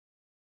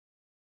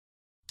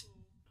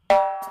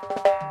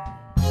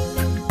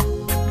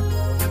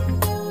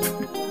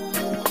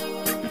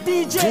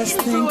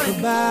Just think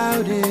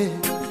about it.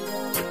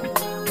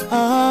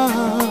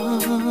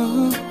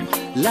 Oh,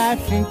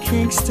 life in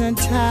Kingston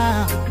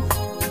Town.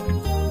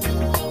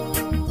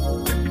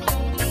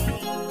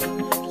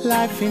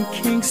 Life in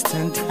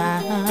Kingston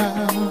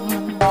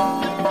Town.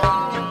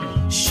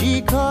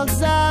 She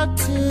calls out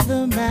to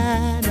the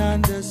man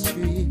on the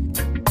street.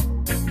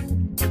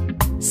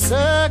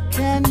 Sir,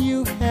 can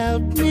you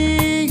help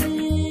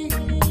me?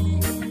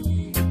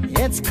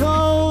 It's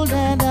cold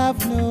and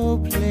I've no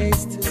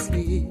place to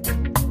sleep.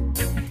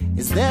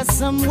 Is there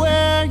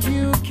somewhere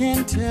you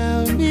can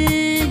tell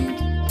me?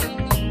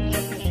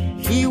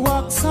 He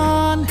walks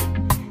on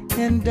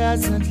and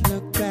doesn't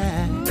look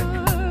back.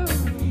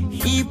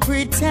 He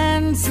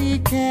pretends he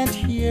can't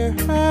hear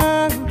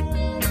her.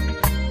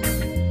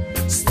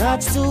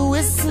 Starts to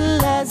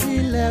whistle as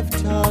he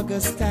left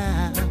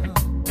Augustine.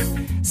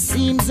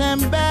 Seems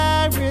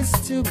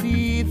embarrassed to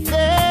be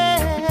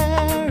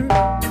there.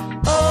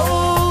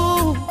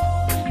 Oh,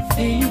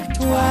 think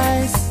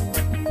twice.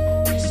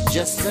 It's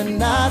just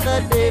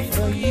another day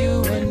for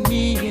you and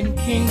me in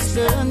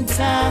Kingston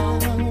Town.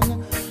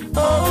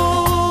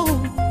 Oh,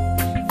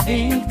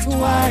 think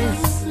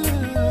twice.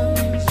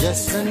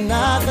 Just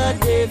another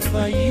day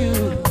for you,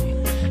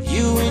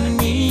 you and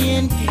me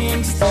in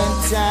Kingston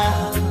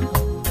Town.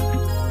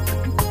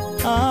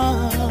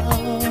 Oh,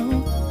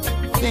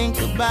 think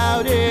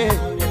about it.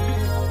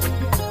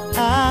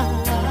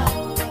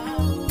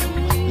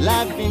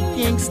 Life in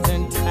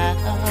Kingston Town.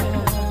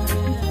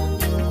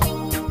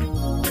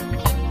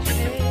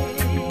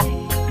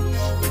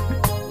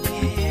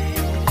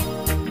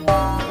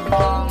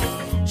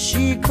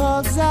 She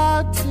calls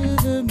out to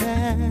the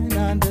man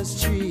on the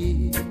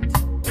street.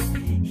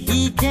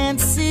 He can't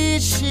see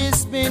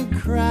she's been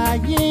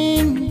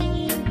crying.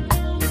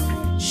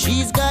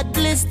 She's got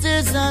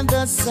blisters on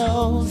the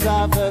soles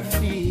of her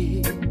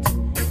feet.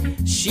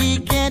 She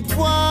can't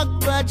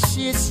walk, but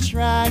she's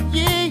trying.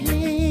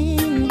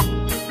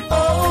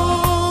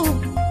 Oh,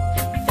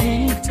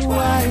 think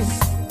twice.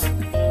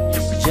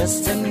 It's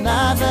just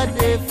another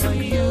day for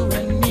you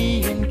and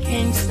me in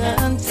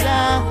Kingston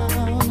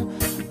Town.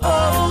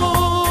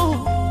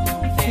 Oh,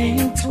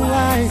 think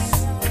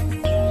twice.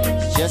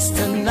 It's just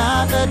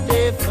another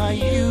day for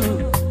you,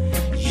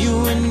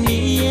 you and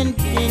me in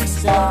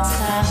Kingston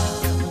Town.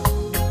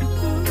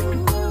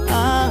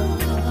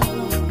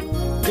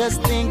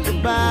 Just think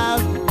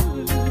about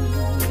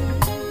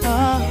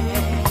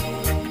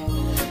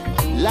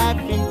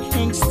life in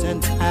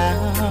Kingston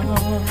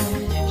Town.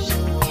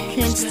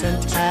 Kingston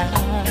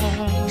Town.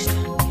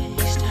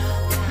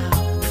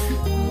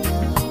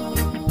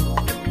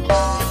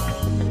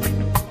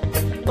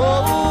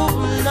 Oh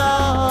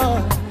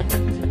Lord,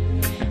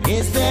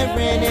 is there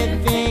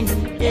anything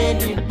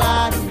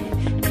anybody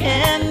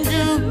can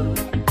do?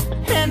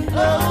 And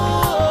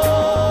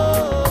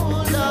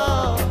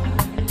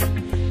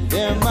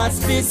there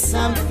must be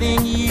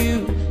something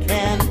you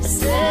can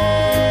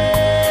say.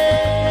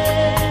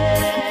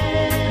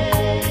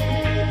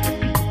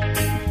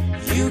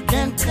 You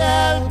can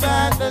tell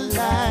by the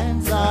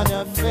lines on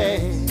her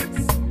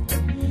face.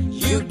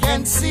 You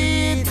can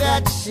see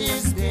that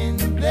she's been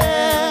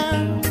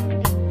there.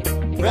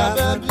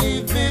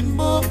 Probably been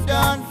moved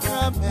on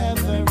from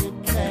every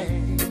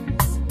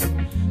place,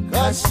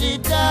 'cause she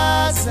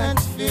doesn't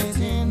fit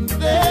in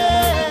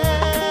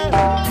there.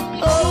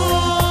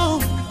 Oh,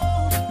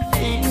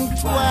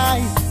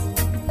 twice.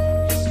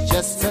 It's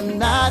just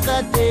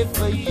another day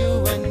for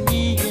you and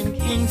me in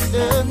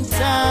Kingston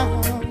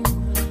Town.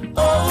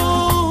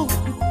 Oh,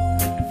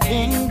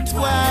 think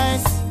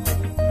twice.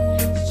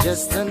 It's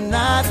just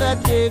another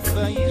day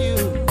for you,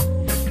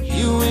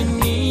 you and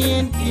me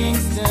in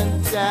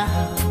Kingston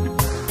Town.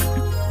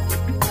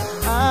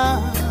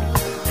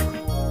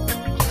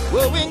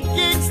 We're in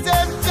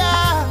Kingston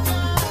Town.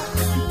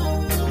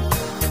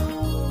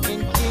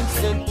 In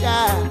Kingston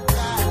Town.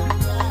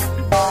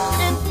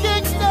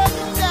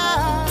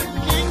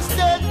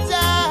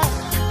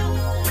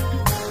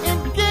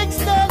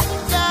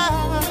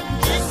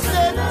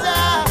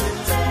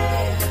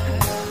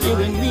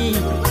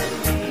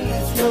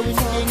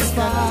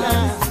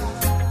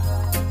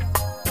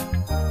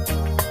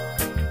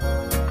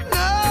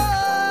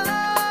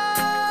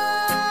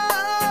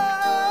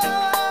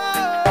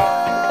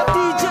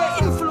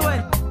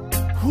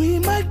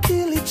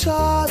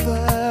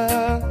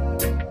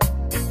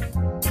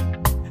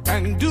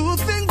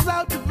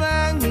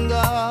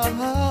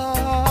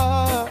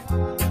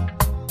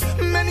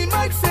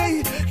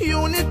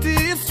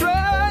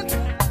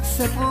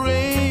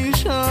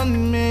 Separation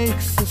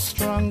makes us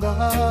stronger.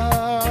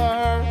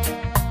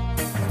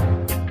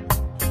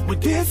 We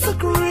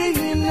disagree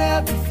in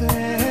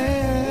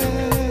everything.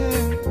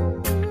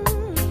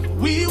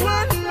 We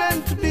weren't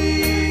meant to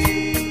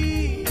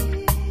be.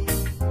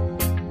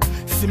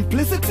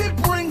 Simplicity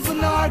brings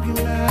an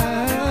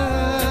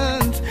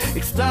argument.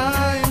 It's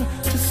time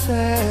to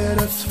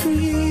set us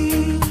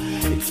free.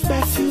 It's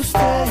best you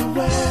stay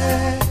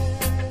away.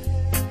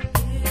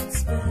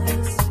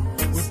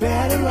 We're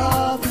better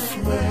off this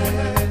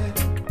way.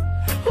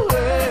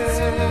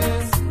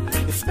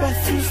 It's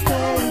best you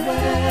stay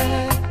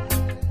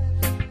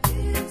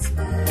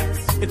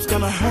It's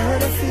gonna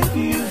hurt us if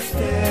you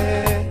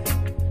stay.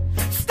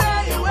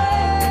 Stay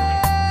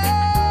away.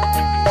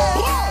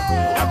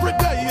 Every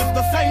day is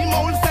the same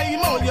old, same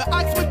old. You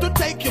ask me to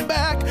take you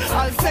back,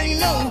 I'll say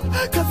no,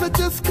 cause I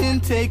just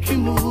can't take your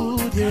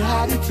mood, your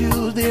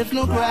attitude, there's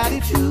no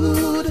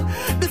gratitude.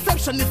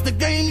 Deception is the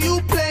game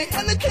you play,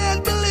 and I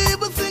can't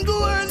believe a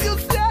single word you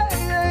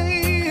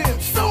say.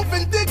 So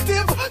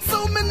vindictive,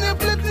 so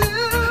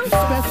manipulative. It's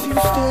best you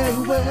stay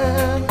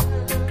away.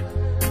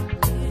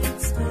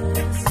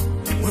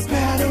 We're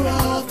better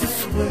off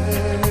this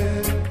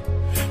way.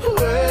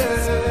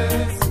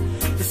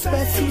 It's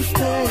best you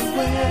stay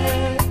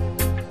away.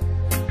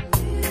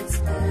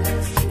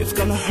 It's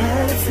gonna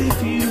hurt us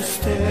if you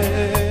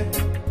stay.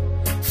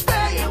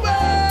 Stay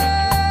away.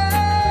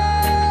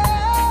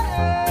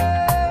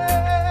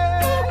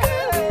 How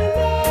can we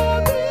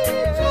love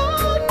each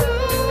other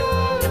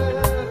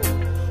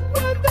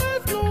when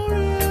there's no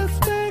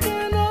risk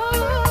taken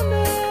on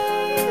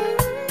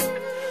it?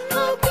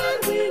 How can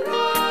we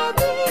love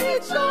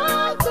each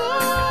other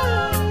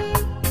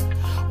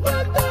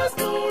when there's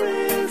no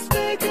risk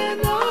taken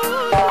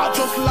on it? I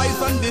just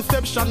lies and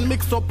deception,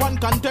 mix up and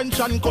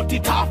contention. Cut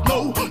it off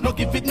now, no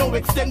give it no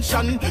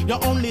extension.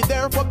 You're only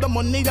there for the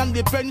money and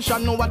the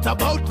pension. What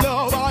about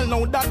love? All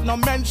know that no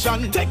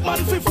mention. Take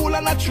man for fool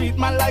and I treat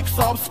man like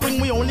offspring.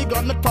 We only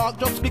gonna talk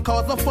just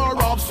because of our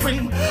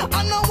offspring.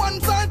 I know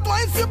once or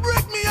twice you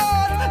break me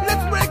heart.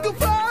 Let's break the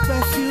fire.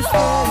 Best you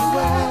stay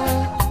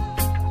away.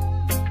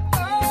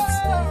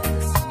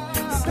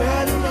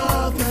 Better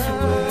off this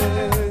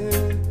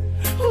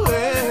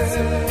way.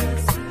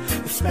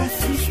 It's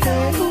best you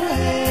stay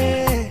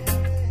away.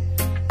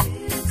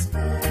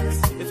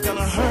 It's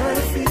gonna hurt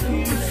us if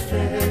you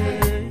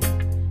stay.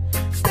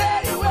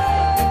 Stay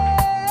away.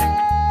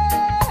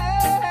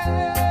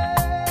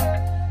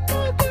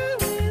 How can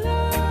we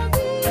love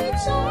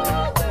each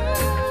other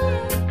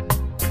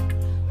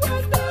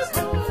when there's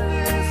no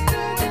risk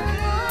taken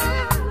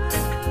on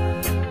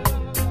it?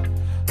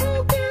 How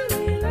can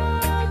we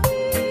love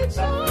each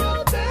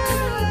other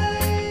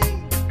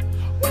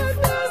when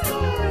there's no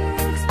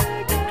risk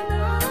taken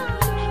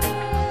on it?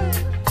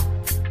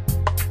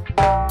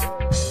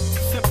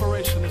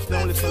 Separation is the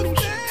only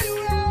solution.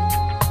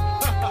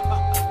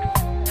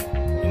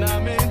 You know what I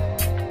mean?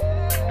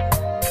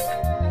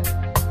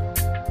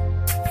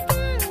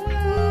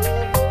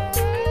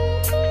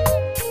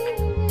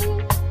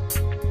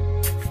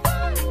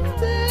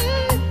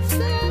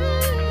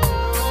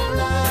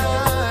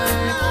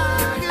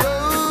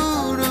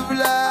 Road of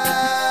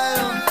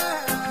life,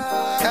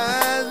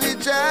 as we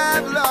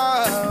travel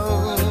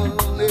on,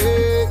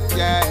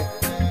 yeah,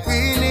 we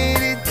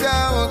need each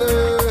other.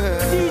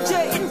 DJ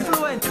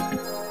Influence.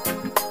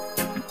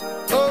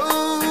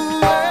 Oh,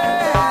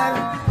 well,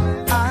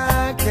 I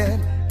can,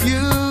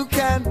 you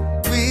can,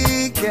 we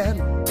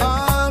can,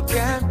 all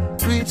can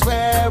reach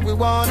where we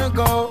wanna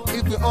go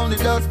if we only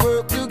just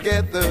work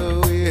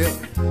together. Yeah.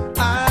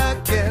 I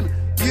can,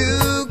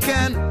 you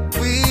can,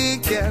 we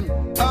can,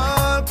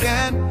 all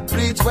can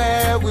reach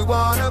where we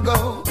wanna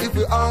go if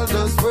we all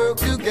just work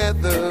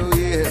together.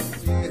 Yeah.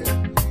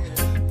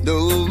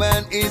 No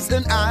man is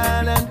an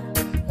island,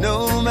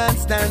 no man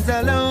stands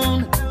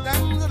alone.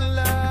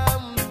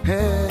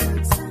 Hey,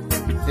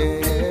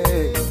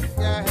 hey,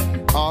 hey.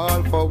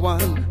 All for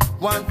one,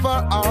 one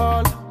for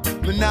all.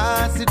 Me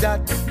nah see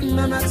that,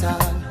 none at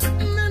all.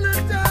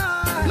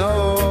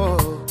 No,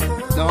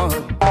 no.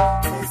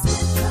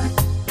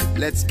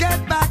 Let's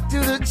get back to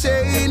the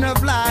chain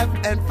of life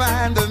and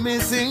find the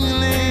missing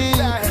link.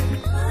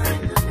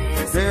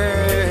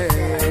 Hey.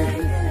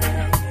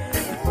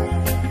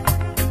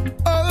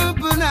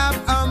 Open up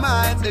our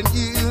minds and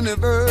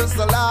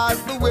universalize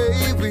the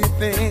way we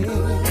think.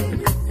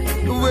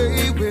 The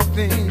way we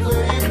think.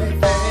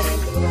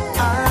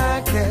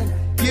 I can,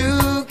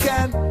 you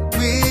can,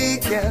 we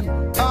can,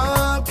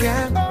 all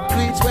can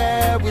reach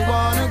where we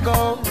wanna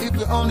go if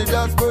we only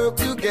just work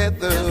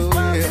together.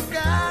 Yeah.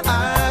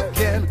 I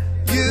can,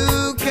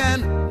 you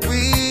can,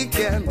 we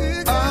can,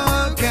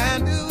 all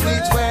can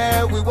reach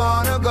where we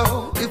wanna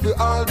go if we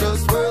all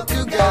just work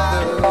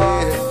together.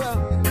 Yeah.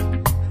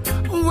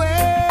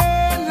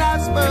 When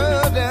life's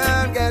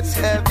burden gets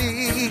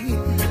heavy,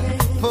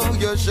 pull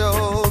your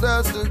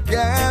shoulders to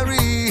carry.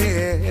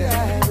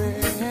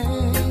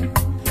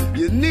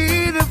 You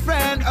need a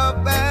friend or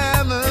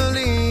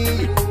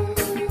family,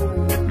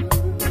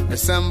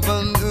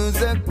 someone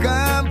who's a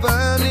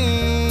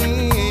company.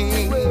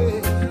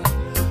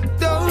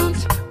 Don't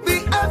be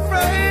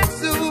afraid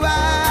to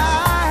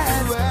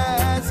ask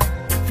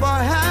for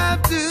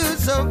help to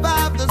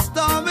survive the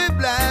stormy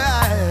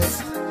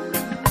blast.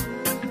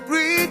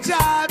 Reach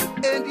out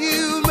and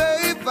you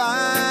may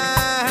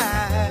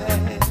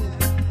find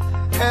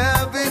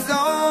help is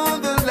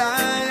on the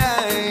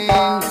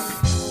line.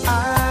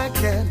 I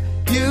can,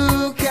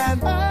 you can,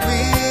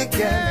 we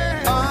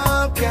can,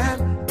 all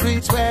can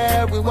reach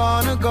where we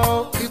wanna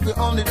go if we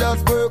only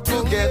just work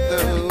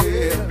together.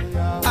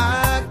 Yeah.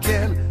 I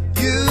can,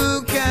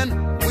 you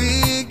can,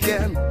 we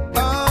can,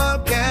 all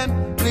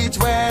can reach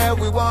where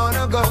we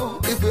wanna go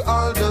if we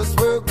all just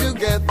work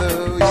together.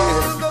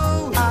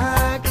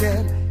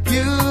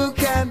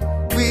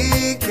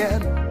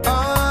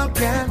 all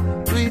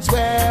can reach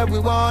where we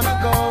wanna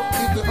go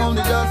if we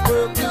only just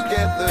work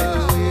together.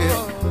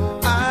 Yeah.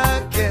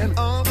 I can,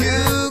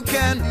 you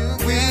can,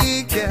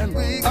 we can,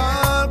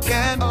 all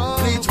can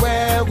reach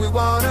where we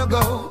wanna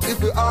go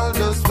if we all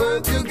just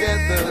work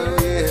together.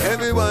 Yeah.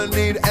 Everyone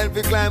need help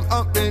to climb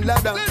up the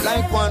ladder.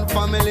 Like one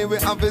family we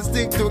have to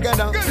stick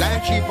together.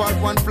 Like sheep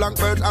have one flock,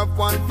 birds have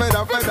one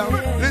feather.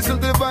 Listen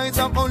to the voice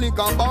of only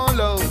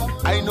Kampala.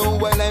 I know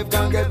where life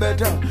can get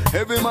better.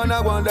 Every man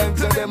I want like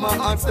say them a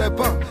hot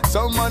stepper.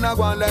 Some man I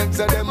want like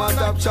say them a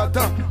top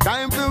shotter.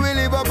 Time to we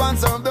live up and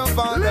serve the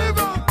Father.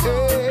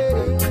 Yeah.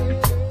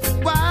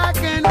 Why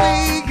can't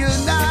we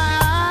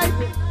unite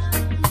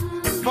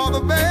for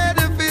the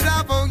benefit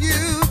of our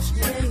youth?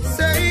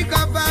 Sake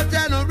of our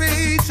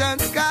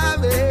generations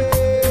coming.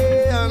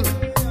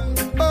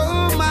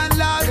 Oh my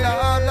Lord,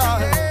 Lord,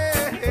 Lord.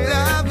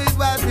 Love is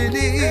what we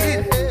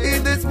need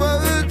in this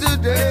world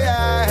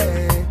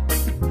today.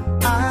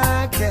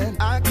 I can,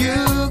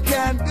 you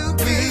can,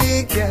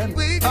 we can,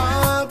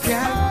 all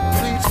can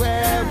reach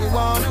where we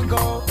wanna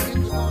go.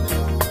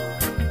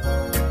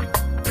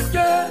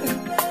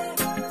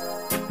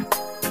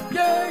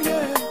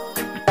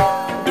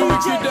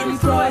 With them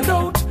cried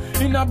out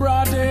in a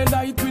broad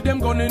daylight with them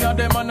gun in a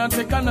them and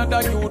take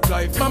another youth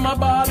life. Mama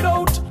balled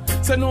out,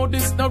 say no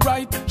this no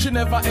right. She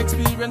never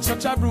experienced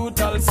such a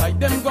brutal sight.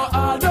 Them go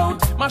all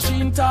out,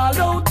 machine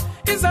tall out.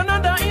 Is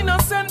another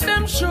innocent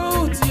them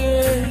shoot,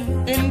 yeah.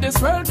 In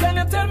this world, can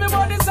you tell me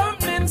what is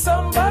happening?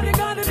 Somebody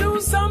gotta do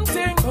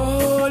something.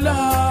 Oh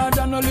Lord,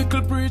 and a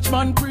little preach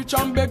man preach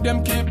and beg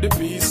them keep the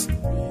peace.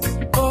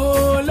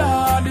 Oh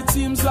Lord, it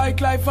seems like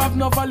life have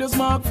no values,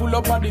 mark full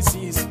up of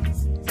disease.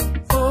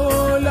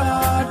 Oh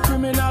Lord,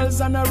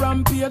 criminals on a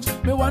rampage.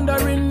 Me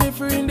wondering if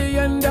we're in the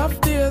end of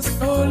days.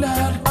 Oh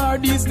Lord, are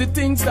these the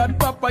things that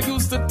Papa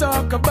used to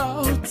talk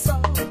about?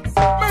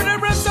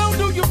 Murderers, how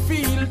do you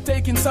feel?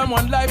 Taking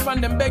someone's life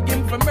and them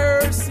begging for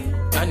mercy.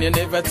 And you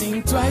never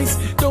think twice,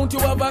 don't you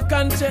have a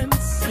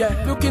conscience?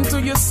 Yeah, look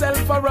into yourself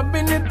for a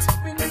minute.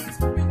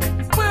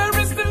 Where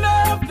is the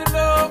love, the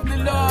love, the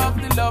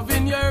love, the love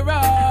in your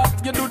heart?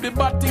 You do the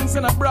bad things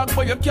and a brag,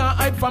 but you can't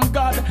hide from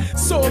God.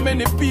 So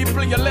many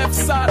people you left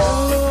sad.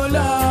 Oh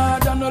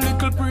Lord, and a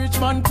little preach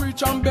man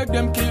preach and beg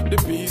them keep the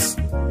peace.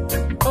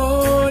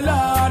 Oh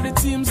Lord, it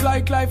seems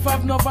like life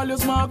have no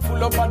values, mark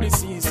full up of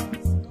disease.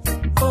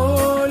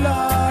 Oh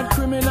Lord,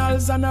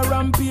 criminals on a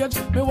rampage.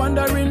 Me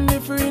wondering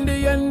if we're in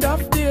the end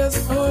of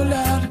days. Oh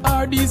Lord,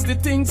 are these the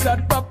things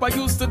that Papa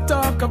used to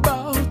talk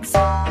about?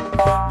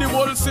 The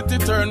whole city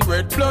turned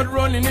red, blood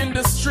running in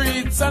the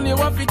streets, and you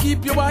have to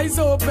keep your eyes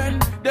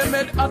open. They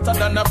made hotter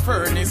than a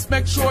furnace.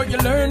 Make sure you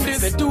learn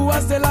this. They do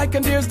as they like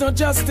and there's no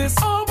justice.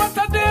 Oh, what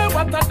a day,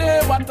 what a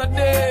day, what a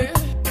day.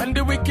 And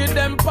the wicked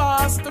them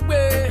passed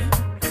away,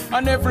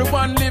 and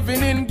everyone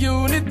living in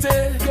unity.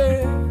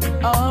 Yeah.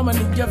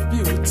 Harmony of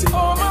beauty.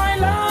 Oh my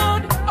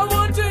Lord, I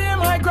want to hear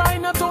my cry.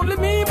 Not only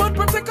me, but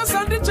protect us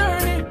on the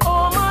journey.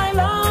 Oh my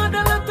Lord,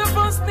 a lot of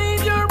us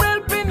need your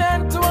helping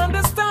hand to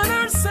understand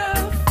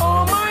ourselves.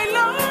 Oh my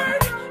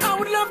Lord, I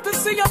would love to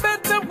see a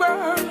better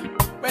world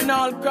when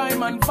all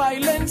crime and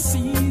violence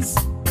cease.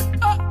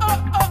 Oh,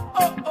 oh, oh,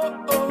 oh,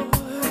 oh, oh.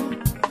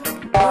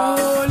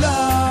 Oh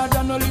Lord,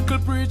 and a little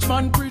preach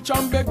man preach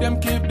and beg them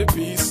keep the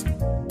peace.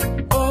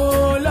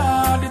 Oh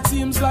Lord, it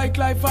seems like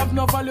life have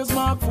no values,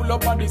 mark full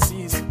up of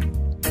disease.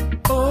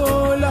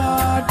 Oh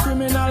Lord,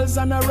 criminals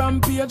on a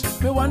rampage.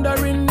 Me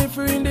wondering if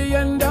we're in the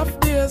end of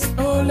days.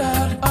 Oh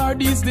Lord, are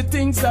these the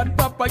things that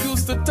Papa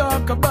used to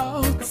talk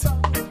about?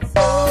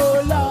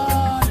 Oh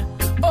Lord,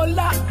 oh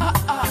Lord,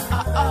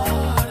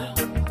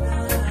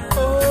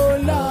 oh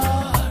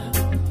Lord,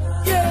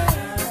 yeah.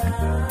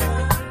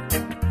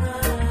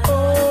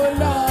 Oh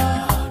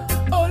Lord,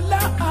 oh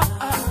Lord,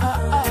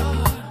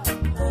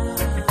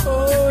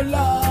 oh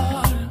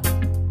Lord,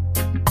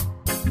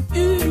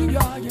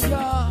 yeah,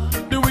 yeah.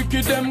 The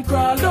wicked them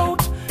crawled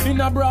out in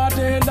a broad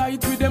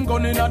daylight with them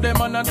gun in a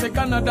them and take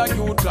another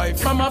youth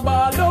life. Mama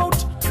balled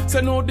out,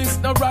 say no this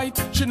no right.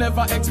 She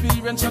never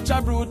experienced such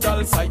a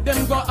brutal sight.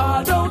 Them go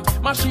all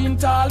out, machine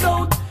tall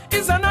out.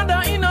 Is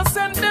another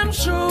innocent them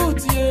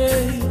shoot, yeah.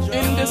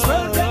 In this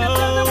world, can you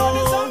tell me what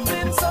is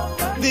happening?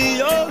 Somebody?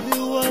 The only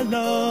one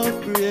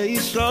of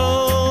creation,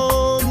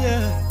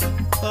 yeah.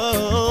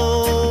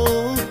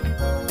 Oh,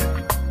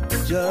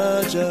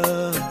 Jaja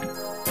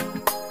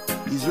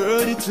is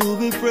ready to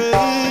be praised.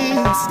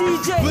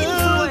 DJ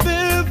We'll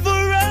be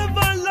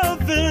forever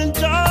loving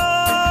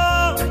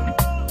Jah,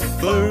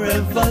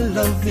 forever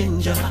loving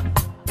Jah,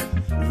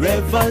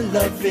 forever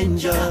loving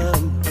Jah.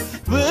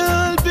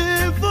 We'll be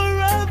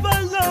forever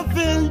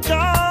loving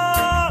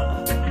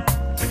Jah,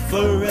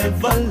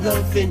 forever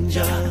loving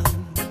Jah,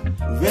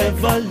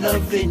 forever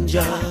loving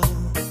Jah.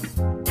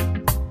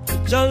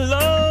 Jah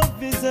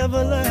love is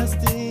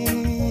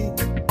everlasting.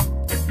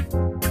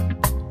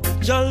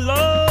 Jah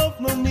love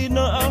no need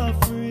no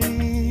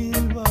offering,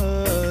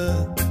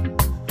 but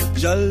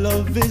Jah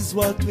love is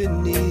what we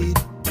need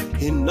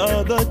in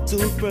order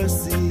to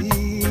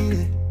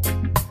proceed.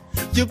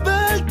 You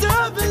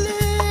better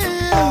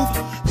believe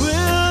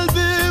we'll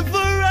be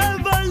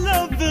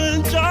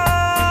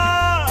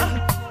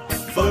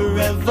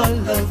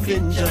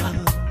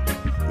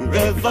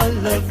forever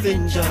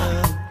loving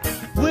Jah.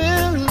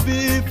 We'll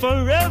be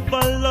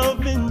forever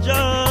loving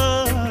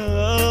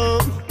Jah.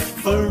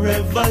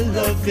 Forever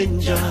loving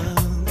Jah.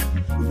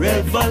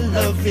 Forever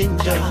loving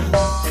Jah.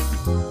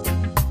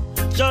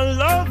 Jah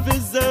love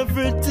is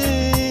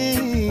everything.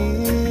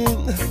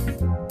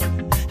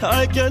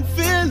 I can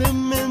feel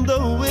him in the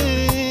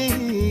wind.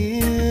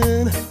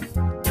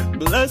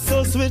 Bless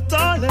us with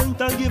talent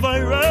and give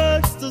our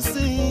words to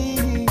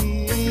sing.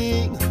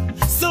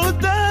 So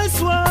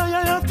that's why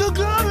I have to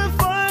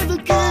glorify the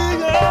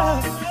King.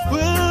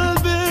 We'll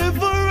be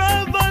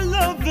forever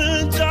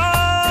loving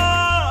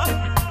Jah.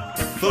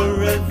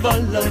 Forever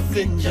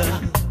loving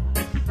Jah.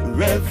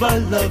 Forever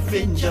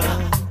loving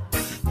Jah.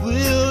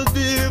 We'll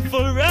be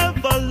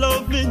forever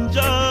loving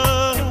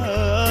Jah.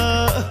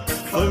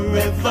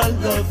 Forever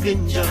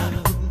loving Jah.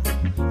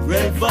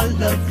 Forever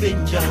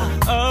loving Jah.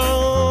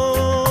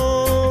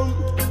 Oh,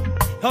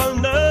 I'll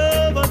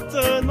never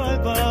turn my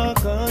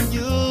back on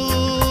you.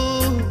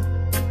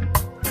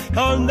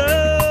 I'll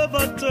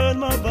never turn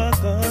my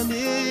back on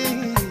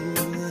you.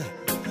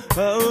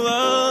 Oh,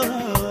 oh,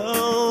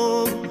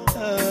 oh,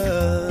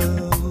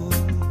 oh.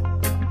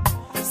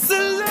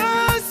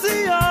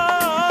 Celestia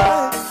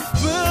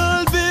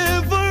will be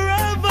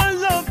forever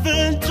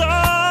loving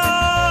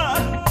Jah.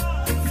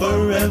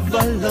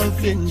 Forever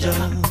loving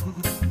Jah.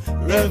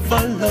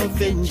 Forever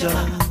loving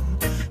Jah.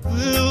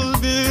 We'll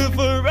be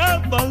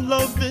forever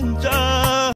loving Jah.